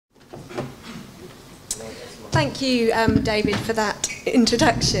Thank you, David, for that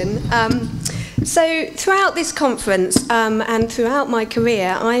introduction. So throughout this conference and throughout my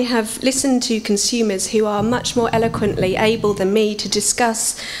career, I have listened to consumers who are much more eloquently able than me to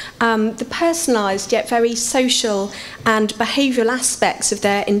discuss the personalised yet very social and behavioural aspects of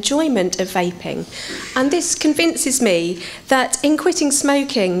their enjoyment of vaping. And this convinces me that in quitting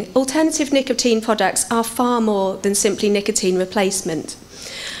smoking, alternative nicotine products are far more than simply nicotine replacement.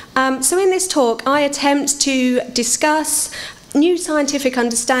 So in this talk, I attempt to discuss new scientific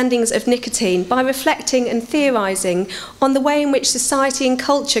understandings of nicotine by reflecting and theorising on the way in which society and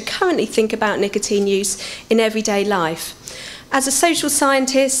culture currently think about nicotine use in everyday life. As a social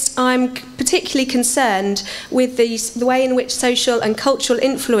scientist, I'm particularly concerned with the way in which social and cultural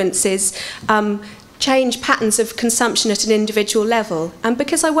influences change patterns of consumption at an individual level. And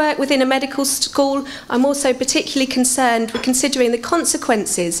because I work within a medical school, I'm also particularly concerned with considering the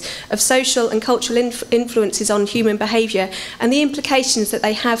consequences of social and cultural influences on human behaviour and the implications that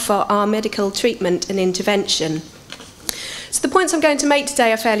they have for our medical treatment and intervention. So the points I'm going to make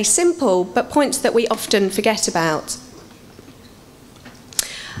today are fairly simple, but points that we often forget about.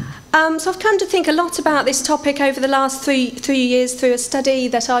 So I've come to think a lot about this topic over the last three years through a study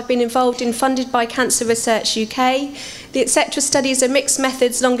that I've been involved in, funded by Cancer Research UK. The etc. study is a mixed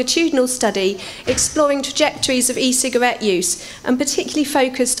methods longitudinal study exploring trajectories of e-cigarette use and particularly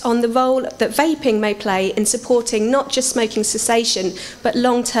focused on the role that vaping may play in supporting not just smoking cessation but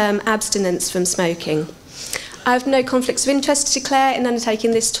long-term abstinence from smoking. I have no conflicts of interest to declare in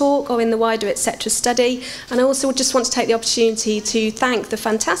undertaking this talk or in the wider etc. study, and I also just want to take the opportunity to thank the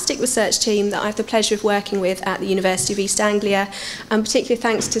fantastic research team that I have the pleasure of working with at the University of East Anglia, and particularly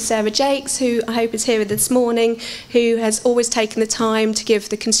thanks to Sarah Jakes, who I hope is here this morning, who has always taken the time to give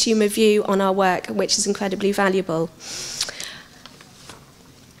the consumer view on our work, which is incredibly valuable.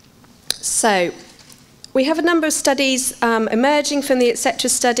 So, we have a number of studies emerging from the etc.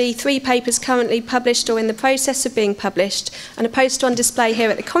 study, 3 papers currently published or in the process of being published, and a poster on display here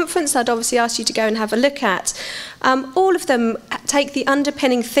at the conference I'd obviously ask you to go and have a look at. All of them take the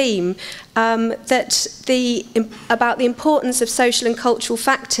underpinning theme about the importance of social and cultural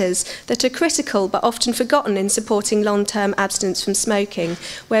factors that are critical but often forgotten in supporting long-term abstinence from smoking,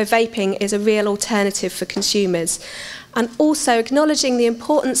 where vaping is a real alternative for consumers. And also acknowledging the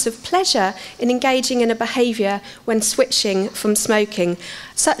importance of pleasure in engaging in a behaviour when switching from smoking,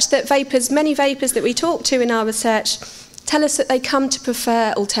 such that many vapers that we talk to in our research tell us that they come to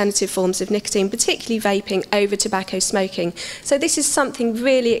prefer alternative forms of nicotine, particularly vaping, over tobacco smoking. So this is something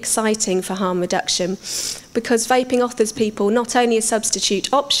really exciting for harm reduction, because vaping offers people not only a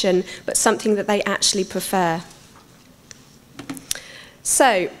substitute option, but something that they actually prefer.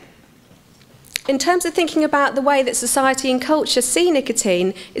 So, in terms of thinking about the way that society and culture see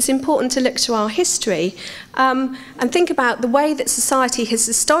nicotine, it's important to look to our history and think about the way that society has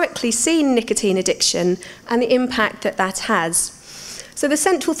historically seen nicotine addiction and the impact that that has. So the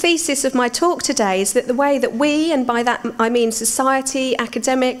central thesis of my talk today is that the way that we, and by that I mean society,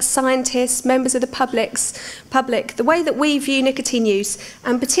 academics, scientists, members of the public, the way that we view nicotine use,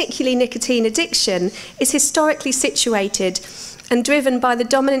 and particularly nicotine addiction, is historically situated and driven by the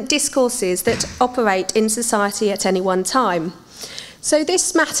dominant discourses that operate in society at any one time. So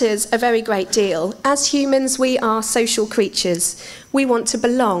this matters a very great deal. As humans, we are social creatures. We want to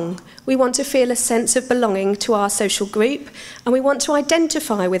belong. We want to feel a sense of belonging to our social group, and we want to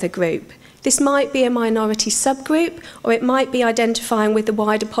identify with a group. This might be a minority subgroup, or it might be identifying with the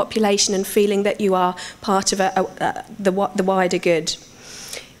wider population and feeling that you are part of the wider good.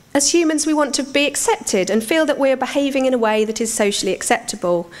 As humans, we want to be accepted and feel that we are behaving in a way that is socially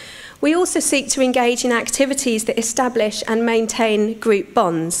acceptable. We also seek to engage in activities that establish and maintain group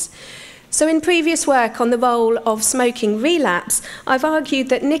bonds. So in previous work on the role of smoking relapse, I've argued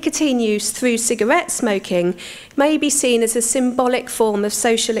that nicotine use through cigarette smoking may be seen as a symbolic form of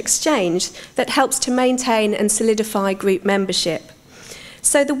social exchange that helps to maintain and solidify group membership.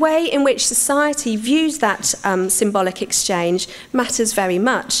 So the way in which society views that symbolic exchange matters very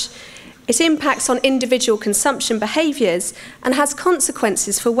much. It impacts on individual consumption behaviours and has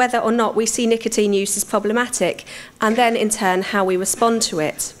consequences for whether or not we see nicotine use as problematic, and then in turn how we respond to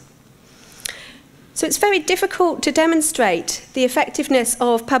it. So it's very difficult to demonstrate the effectiveness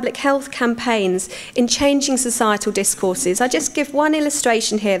of public health campaigns in changing societal discourses. I just give one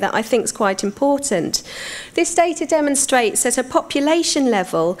illustration here that I think is quite important. This data demonstrates at a population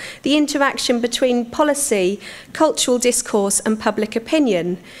level the interaction between policy, cultural discourse and public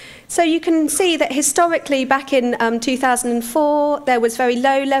opinion. So you can see that historically, back in 2004, there was very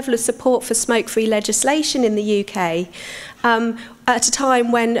low level of support for smoke-free legislation in the UK, at a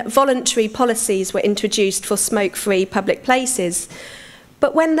time when voluntary policies were introduced for smoke-free public places.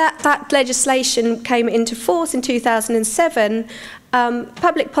 But when that legislation came into force in 2007,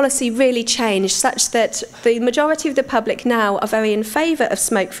 public policy really changed, such that the majority of the public now are very in favour of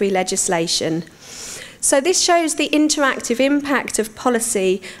smoke-free legislation. So this shows the interactive impact of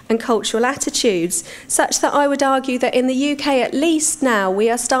policy and cultural attitudes, such that I would argue that in the UK at least now we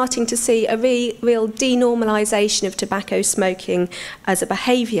are starting to see a real denormalisation of tobacco smoking as a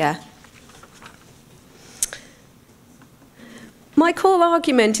behaviour. My core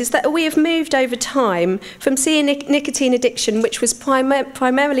argument is that we have moved over time from seeing nicotine addiction, which was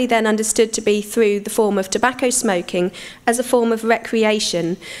primarily then understood to be through the form of tobacco smoking, as a form of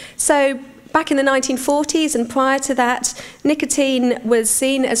recreation. So back in the 1940s and prior to that, nicotine was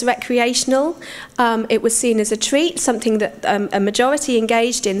seen as recreational. It was seen as a treat, something that a majority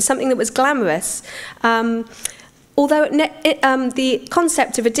engaged in, something that was glamorous. Although the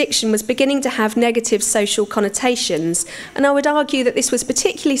concept of addiction was beginning to have negative social connotations, and I would argue that this was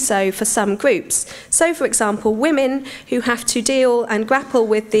particularly so for some groups. So, for example, women who have to deal and grapple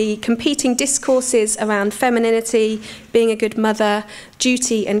with the competing discourses around femininity, being a good mother,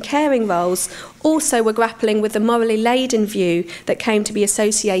 duty and caring roles, also were grappling with the morally laden view that came to be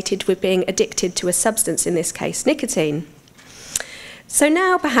associated with being addicted to a substance, in this case, nicotine. So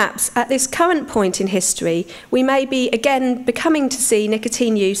now, perhaps, at this current point in history, we may be again becoming to see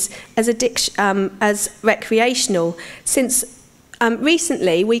nicotine use as recreational, since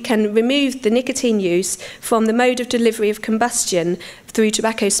recently we can remove the nicotine use from the mode of delivery of combustion through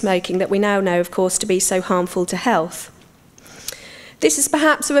tobacco smoking that we now know, of course, to be so harmful to health. This is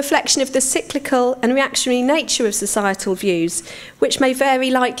perhaps a reflection of the cyclical and reactionary nature of societal views, which may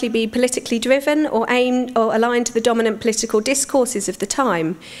very likely be politically driven or aimed or aligned to the dominant political discourses of the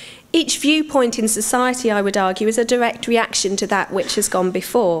time. Each viewpoint in society, I would argue, is a direct reaction to that which has gone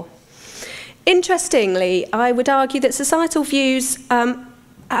before. Interestingly, I would argue that societal views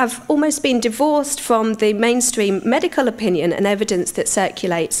have almost been divorced from the mainstream medical opinion and evidence that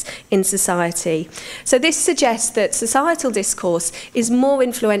circulates in society. So this suggests that societal discourse is more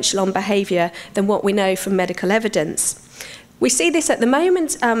influential on behaviour than what we know from medical evidence. We see this at the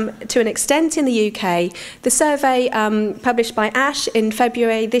moment to an extent in the UK. The survey published by Ash in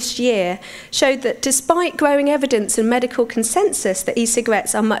February this year showed that despite growing evidence and medical consensus that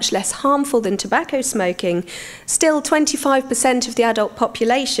e-cigarettes are much less harmful than tobacco smoking, still 25% of the adult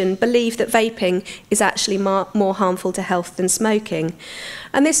population believe that vaping is actually more harmful to health than smoking.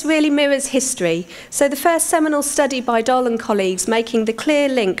 And this really mirrors history. So the first seminal study by Doll and colleagues making the clear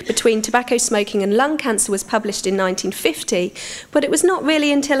link between tobacco smoking and lung cancer was published in 1950, but it was not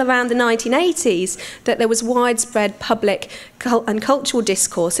really until around the 1980s that there was widespread public and cultural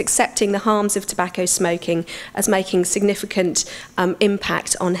discourse accepting the harms of tobacco smoking as making significant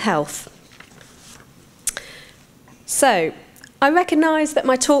impact on health. So, I recognise that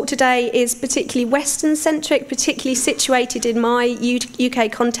my talk today is particularly Western-centric, particularly situated in my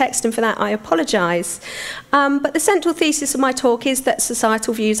UK context, and for that I apologise. But the central thesis of my talk is that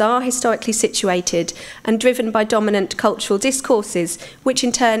societal views are historically situated and driven by dominant cultural discourses, which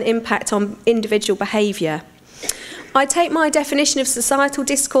in turn impact on individual behaviour. I take my definition of societal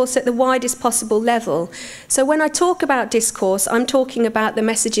discourse at the widest possible level. So when I talk about discourse, I'm talking about the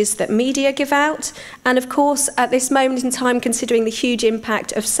messages that media give out, and of course, at this moment in time, considering the huge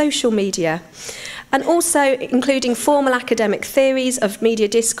impact of social media, and also including formal academic theories of media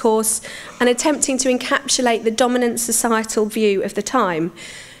discourse and attempting to encapsulate the dominant societal view of the time.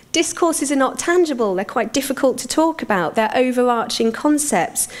 Discourses are not tangible, they're quite difficult to talk about, they're overarching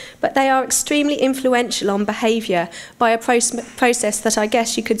concepts, but they are extremely influential on behaviour by a process that I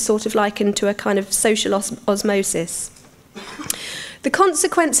guess you could sort of liken to a kind of social osmosis. The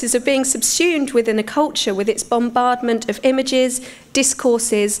consequences of being subsumed within a culture with its bombardment of images,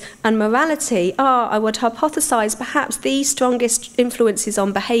 discourses and morality are, I would hypothesise, perhaps the strongest influences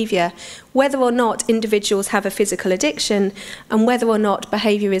on behaviour, whether or not individuals have a physical addiction and whether or not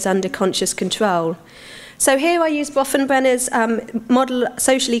behaviour is under conscious control. So here I use Bronfenbrenner's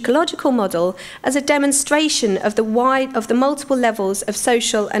social ecological model as a demonstration of the multiple levels of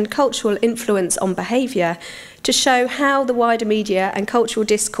social and cultural influence on behaviour, to show how the wider media and cultural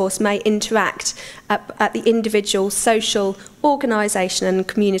discourse may interact at the individual, social, organisation and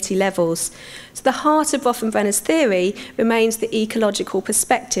community levels. So the heart of Bronfenbrenner's theory remains the ecological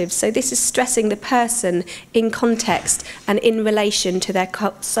perspective. So this is stressing the person in context and in relation to their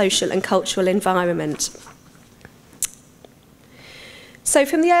social and cultural environment. So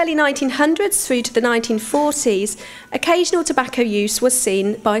from the early 1900s through to the 1940s, occasional tobacco use was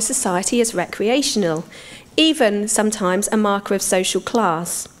seen by society as recreational, even sometimes a marker of social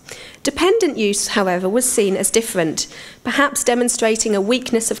class. Dependent use, however, was seen as different, perhaps demonstrating a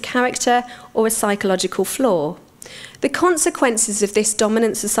weakness of character or a psychological flaw. The consequences of this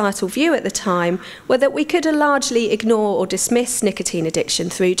dominant societal view at the time were that we could largely ignore or dismiss nicotine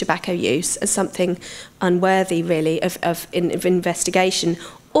addiction through tobacco use as something unworthy, really, of investigation,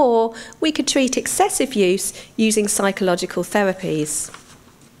 or we could treat excessive use using psychological therapies.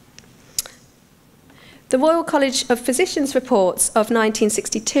 The Royal College of Physicians reports of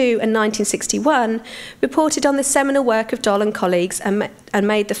 1962 and 1961 reported on the seminal work of Doll and colleagues and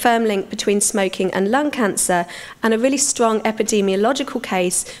made the firm link between smoking and lung cancer and a really strong epidemiological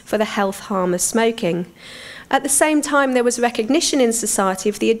case for the health harm of smoking. At the same time, there was recognition in society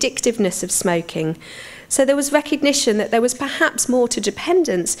of the addictiveness of smoking. So there was recognition that there was perhaps more to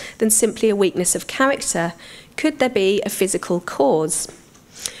dependence than simply a weakness of character. Could there be a physical cause?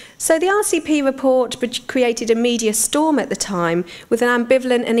 So the RCP report created a media storm at the time with an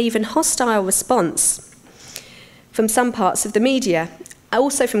ambivalent and even hostile response from some parts of the media,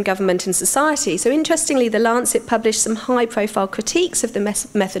 also from government and society. So interestingly, The Lancet published some high-profile critiques of the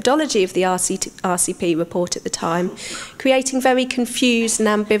methodology of the RCP report at the time, creating very confused and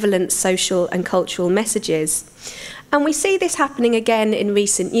ambivalent social and cultural messages. And we see this happening again in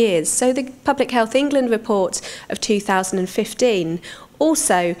recent years. So the Public Health England report of 2015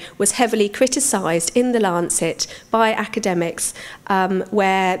 also was heavily criticised in The Lancet by academics,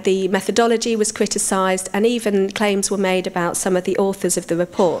 where the methodology was criticised and even claims were made about some of the authors of the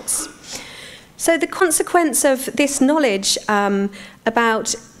reports. So the consequence of this knowledge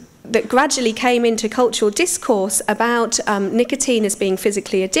that gradually came into cultural discourse about nicotine as being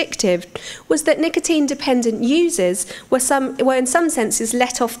physically addictive was that nicotine-dependent users were in some senses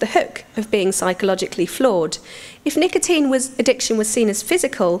let off the hook of being psychologically flawed. If nicotine addiction was seen as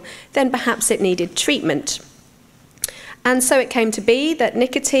physical, then perhaps it needed treatment. And so it came to be that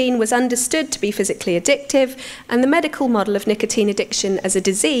nicotine was understood to be physically addictive, and the medical model of nicotine addiction as a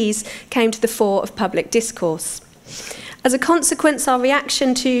disease came to the fore of public discourse. As a consequence, our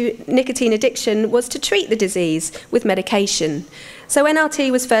reaction to nicotine addiction was to treat the disease with medication. So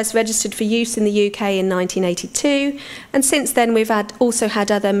NRT was first registered for use in the UK in 1982, and since then we've also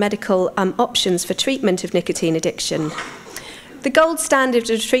had other medical options for treatment of nicotine addiction. The gold standard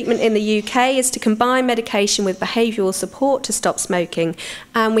of treatment in the UK is to combine medication with behavioural support to stop smoking,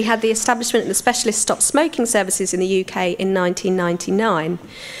 and we had the establishment of the Specialist Stop Smoking Services in the UK in 1999.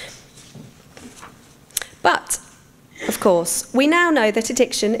 But of course, we now know that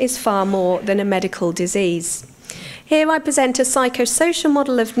addiction is far more than a medical disease. Here I present a psychosocial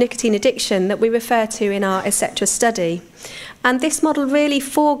model of nicotine addiction that we refer to in our etc. study. And this model really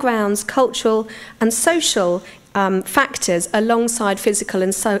foregrounds cultural and social factors alongside physical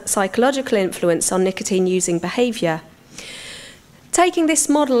and psychological influence on nicotine-using behaviour. Taking this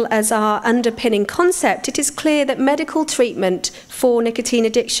model as our underpinning concept, it is clear that medical treatment for nicotine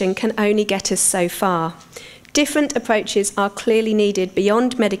addiction can only get us so far. Different approaches are clearly needed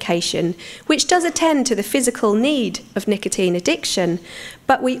beyond medication, which does attend to the physical need of nicotine addiction,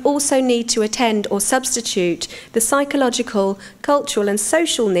 but we also need to attend or substitute the psychological, cultural and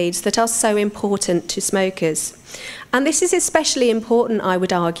social needs that are so important to smokers. And this is especially important, I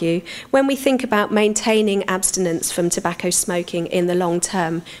would argue, when we think about maintaining abstinence from tobacco smoking in the long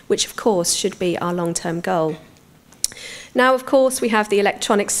term, which of course should be our long-term goal. Now, of course, we have the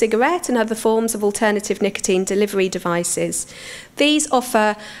electronic cigarette and other forms of alternative nicotine delivery devices. These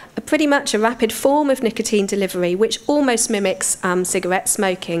offer pretty much a rapid form of nicotine delivery which almost mimics cigarette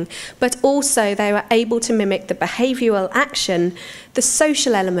smoking, but also they are able to mimic the behavioural action, the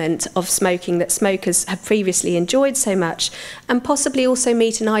social element of smoking that smokers have previously enjoyed so much, and possibly also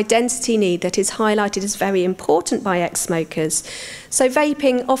meet an identity need that is highlighted as very important by ex-smokers. So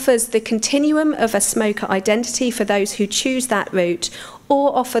vaping offers the continuum of a smoker identity for those who choose that route,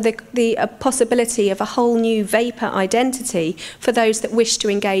 or offer the possibility of a whole new vapor identity for those that wish to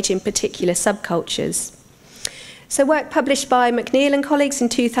engage in particular subcultures. So work published by McNeil and colleagues in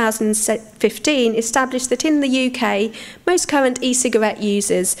 2015 established that in the UK, most current e-cigarette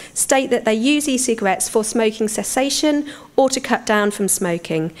users state that they use e-cigarettes for smoking cessation or to cut down from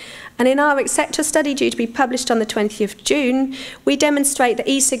smoking. And in our etc. study, due to be published on the 20th of June, we demonstrate that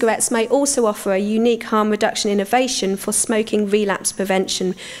e-cigarettes may also offer a unique harm reduction innovation for smoking relapse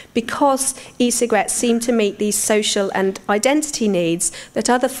prevention, because e-cigarettes seem to meet these social and identity needs that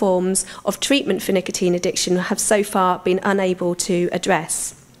other forms of treatment for nicotine addiction have so far been unable to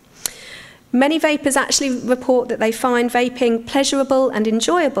address. Many vapers actually report that they find vaping pleasurable and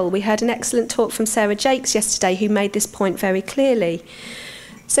enjoyable. We heard an excellent talk from Sarah Jakes yesterday who made this point very clearly.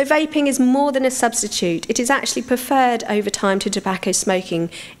 So vaping is more than a substitute. It is actually preferred over time to tobacco smoking.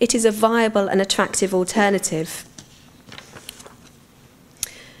 It is a viable and attractive alternative.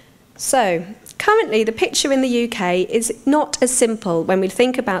 So, currently, the picture in the UK is not as simple when we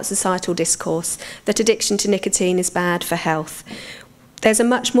think about societal discourse that addiction to nicotine is bad for health. There's a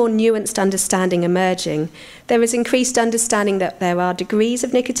much more nuanced understanding emerging. There is increased understanding that there are degrees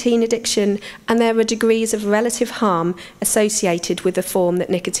of nicotine addiction and there are degrees of relative harm associated with the form that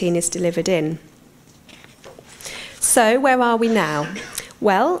nicotine is delivered in. So, where are we now?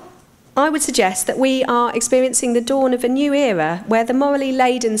 Well, I would suggest that we are experiencing the dawn of a new era where the morally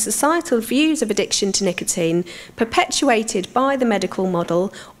laden societal views of addiction to nicotine, perpetuated by the medical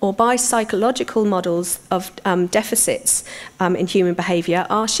model or by psychological models of deficits in human behaviour,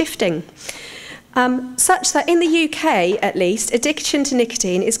 are shifting. Such that in the UK, at least, addiction to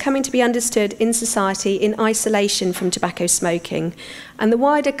nicotine is coming to be understood in society in isolation from tobacco smoking. And the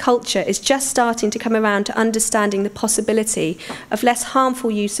wider culture is just starting to come around to understanding the possibility of less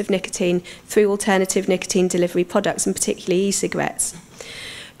harmful use of nicotine through alternative nicotine delivery products, and particularly e-cigarettes.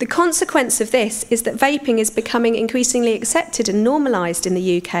 The consequence of this is that vaping is becoming increasingly accepted and normalised in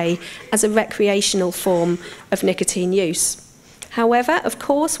the UK as a recreational form of nicotine use. However, of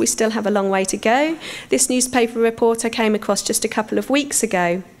course, we still have a long way to go. This newspaper report I came across just a couple of weeks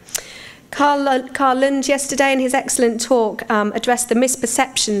ago. Carl Lund yesterday in his excellent talk addressed the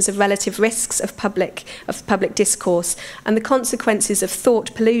misperceptions of relative risks of public discourse and the consequences of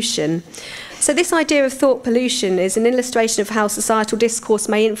thought pollution. So this idea of thought pollution is an illustration of how societal discourse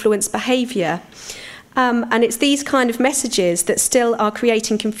may influence behaviour. And it's these kind of messages that still are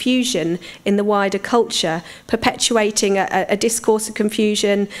creating confusion in the wider culture, perpetuating a discourse of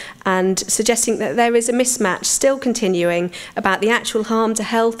confusion and suggesting that there is a mismatch still continuing about the actual harm to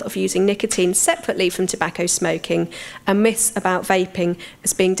health of using nicotine separately from tobacco smoking, and myths about vaping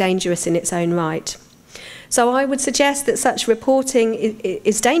as being dangerous in its own right. So I would suggest that such reporting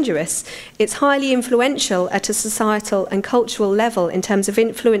is dangerous. It's highly influential at a societal and cultural level in terms of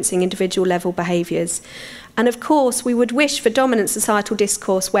influencing individual level behaviours. And of course, we would wish for dominant societal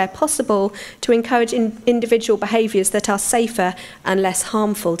discourse where possible to encourage individual behaviours that are safer and less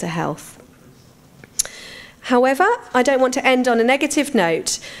harmful to health. However, I don't want to end on a negative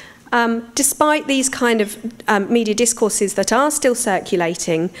note. Despite these kind of media discourses that are still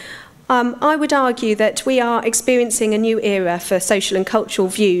circulating, I would argue that we are experiencing a new era for social and cultural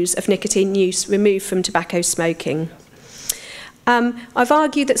views of nicotine use removed from tobacco smoking. I've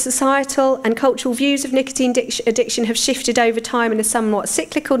argued that societal and cultural views of nicotine addiction have shifted over time in a somewhat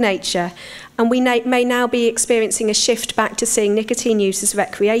cyclical nature, and we may now be experiencing a shift back to seeing nicotine use as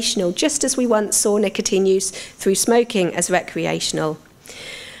recreational, just as we once saw nicotine use through smoking as recreational.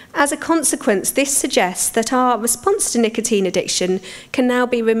 As a consequence, this suggests that our response to nicotine addiction can now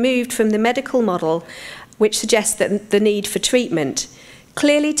be removed from the medical model, which suggests that the need for treatment.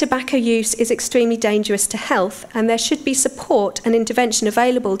 Clearly, tobacco use is extremely dangerous to health, and there should be support and intervention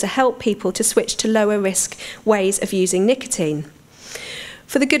available to help people to switch to lower risk ways of using nicotine.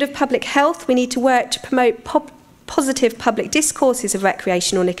 For the good of public health, we need to work to promote positive public discourses of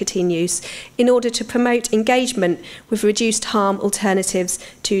recreational nicotine use in order to promote engagement with reduced harm alternatives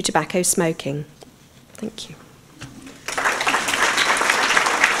to tobacco smoking. Thank you.